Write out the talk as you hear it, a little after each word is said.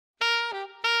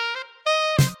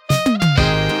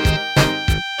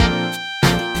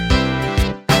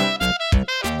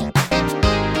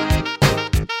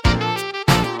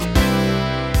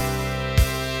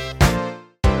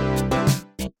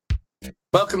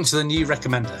Welcome to the New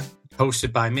Recommender,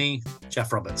 hosted by me,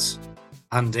 Jeff Roberts.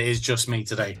 And it is just me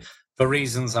today, for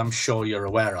reasons I'm sure you're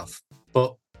aware of.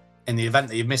 But in the event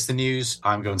that you've missed the news,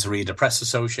 I'm going to read a Press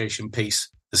Association piece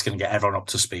that's going to get everyone up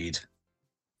to speed.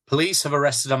 Police have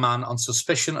arrested a man on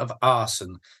suspicion of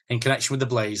arson in connection with the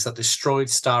blaze that destroyed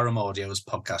Starum Audio's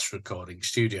podcast recording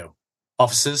studio.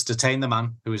 Officers detained the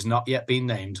man, who has not yet been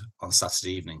named, on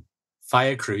Saturday evening.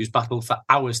 Fire crews battled for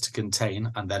hours to contain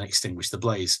and then extinguish the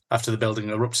blaze after the building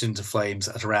erupts into flames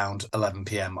at around 11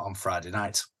 p.m. on Friday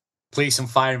night. Police and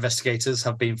fire investigators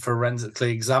have been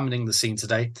forensically examining the scene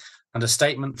today, and a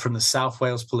statement from the South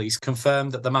Wales Police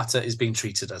confirmed that the matter is being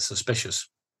treated as suspicious.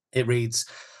 It reads,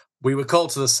 "We were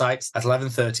called to the site at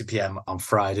 11:30 p.m. on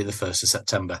Friday the 1st of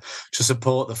September to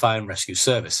support the fire and rescue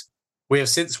service. We have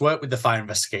since worked with the fire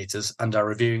investigators and are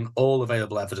reviewing all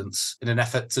available evidence in an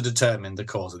effort to determine the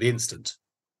cause of the incident."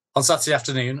 On Saturday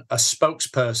afternoon, a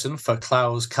spokesperson for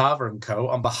Clowes, Carver & Co.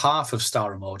 on behalf of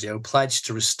Starum Audio pledged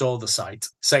to restore the site,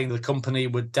 saying the company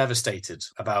were devastated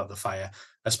about the fire,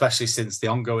 especially since the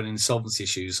ongoing insolvency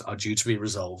issues are due to be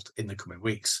resolved in the coming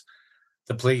weeks.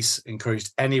 The police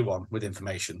encouraged anyone with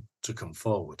information to come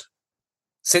forward.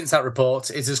 Since that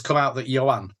report, it has come out that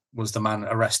Johan was the man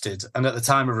arrested, and at the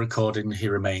time of recording, he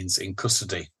remains in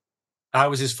custody. I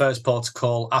was his first port of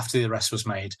call after the arrest was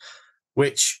made,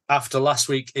 which, after last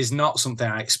week, is not something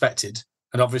I expected.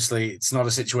 And obviously, it's not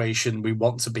a situation we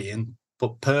want to be in.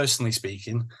 But personally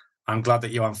speaking, I'm glad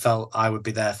that Johan felt I would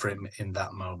be there for him in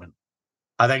that moment.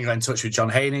 I then got in touch with John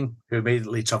Haining, who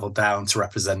immediately travelled down to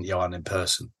represent Johan in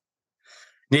person.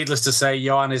 Needless to say,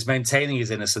 Johan is maintaining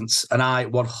his innocence, and I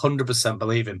 100%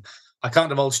 believe him. I can't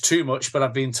divulge too much, but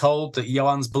I've been told that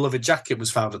Johan's beloved jacket was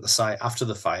found at the site after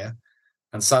the fire,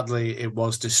 and sadly it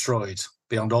was destroyed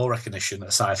beyond all recognition,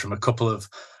 aside from a couple of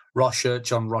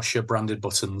John Rocha branded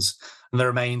buttons and the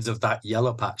remains of that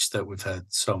yellow patch that we've heard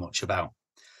so much about.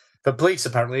 For police,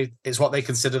 apparently, it's what they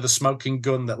consider the smoking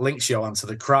gun that links Johan to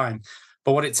the crime,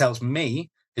 but what it tells me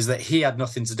is that he had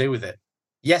nothing to do with it.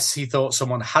 Yes, he thought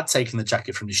someone had taken the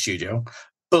jacket from the studio,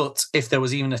 but if there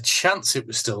was even a chance it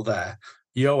was still there,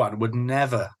 Johan would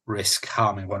never risk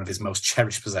harming one of his most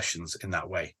cherished possessions in that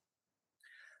way.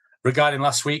 Regarding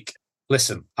last week,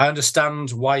 listen, I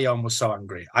understand why Johan was so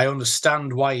angry. I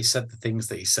understand why he said the things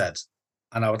that he said.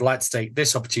 And I would like to take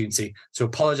this opportunity to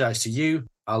apologise to you,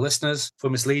 our listeners, for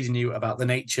misleading you about the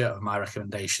nature of my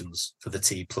recommendations for the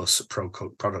T Plus Pro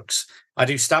Coat products. I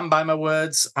do stand by my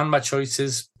words and my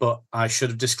choices, but I should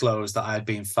have disclosed that I had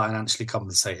been financially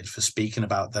compensated for speaking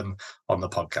about them on the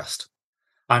podcast.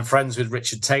 I'm friends with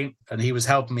Richard Taint, and he was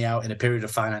helping me out in a period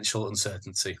of financial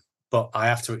uncertainty. But I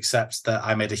have to accept that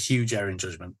I made a huge error in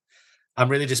judgment. I'm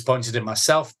really disappointed in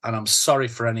myself, and I'm sorry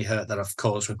for any hurt that I've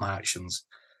caused with my actions.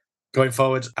 Going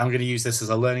forward, I'm going to use this as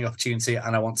a learning opportunity,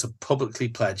 and I want to publicly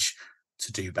pledge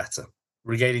to do better.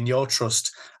 Regaining your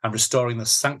trust and restoring the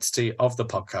sanctity of the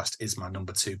podcast is my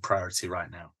number 2 priority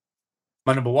right now.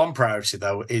 My number 1 priority,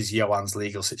 though, is Johan's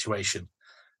legal situation.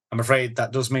 I'm afraid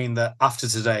that does mean that after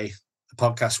today, the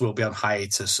podcast will be on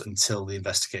hiatus until the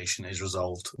investigation is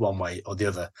resolved one way or the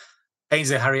other.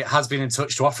 Ainsley Harriott has been in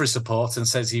touch to offer his support and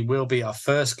says he will be our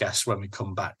first guest when we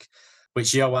come back,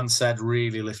 which Johan said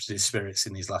really lifted his spirits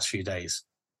in these last few days.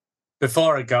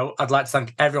 Before I go, I'd like to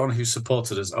thank everyone who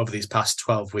supported us over these past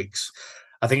 12 weeks.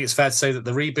 I think it's fair to say that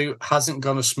the reboot hasn't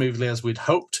gone as smoothly as we'd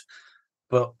hoped,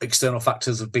 but external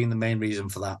factors have been the main reason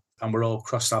for that. And we're all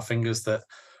crossing our fingers that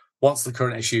once the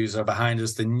current issues are behind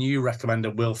us, the New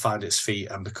Recommender will find its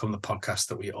feet and become the podcast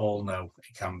that we all know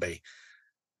it can be.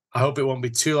 I hope it won't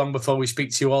be too long before we speak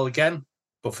to you all again.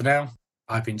 But for now,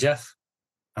 I've been Jeff,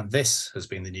 and this has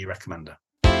been the New Recommender.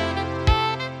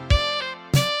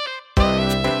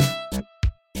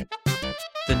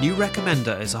 The New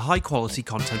Recommender is a high-quality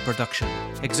content production,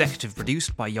 executive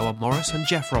produced by Johan Morris and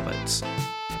Jeff Roberts.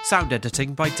 Sound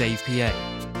editing by Dave PA.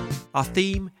 Our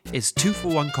theme is 2 for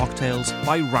 1 Cocktails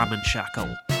by Ram and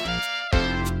Shackle.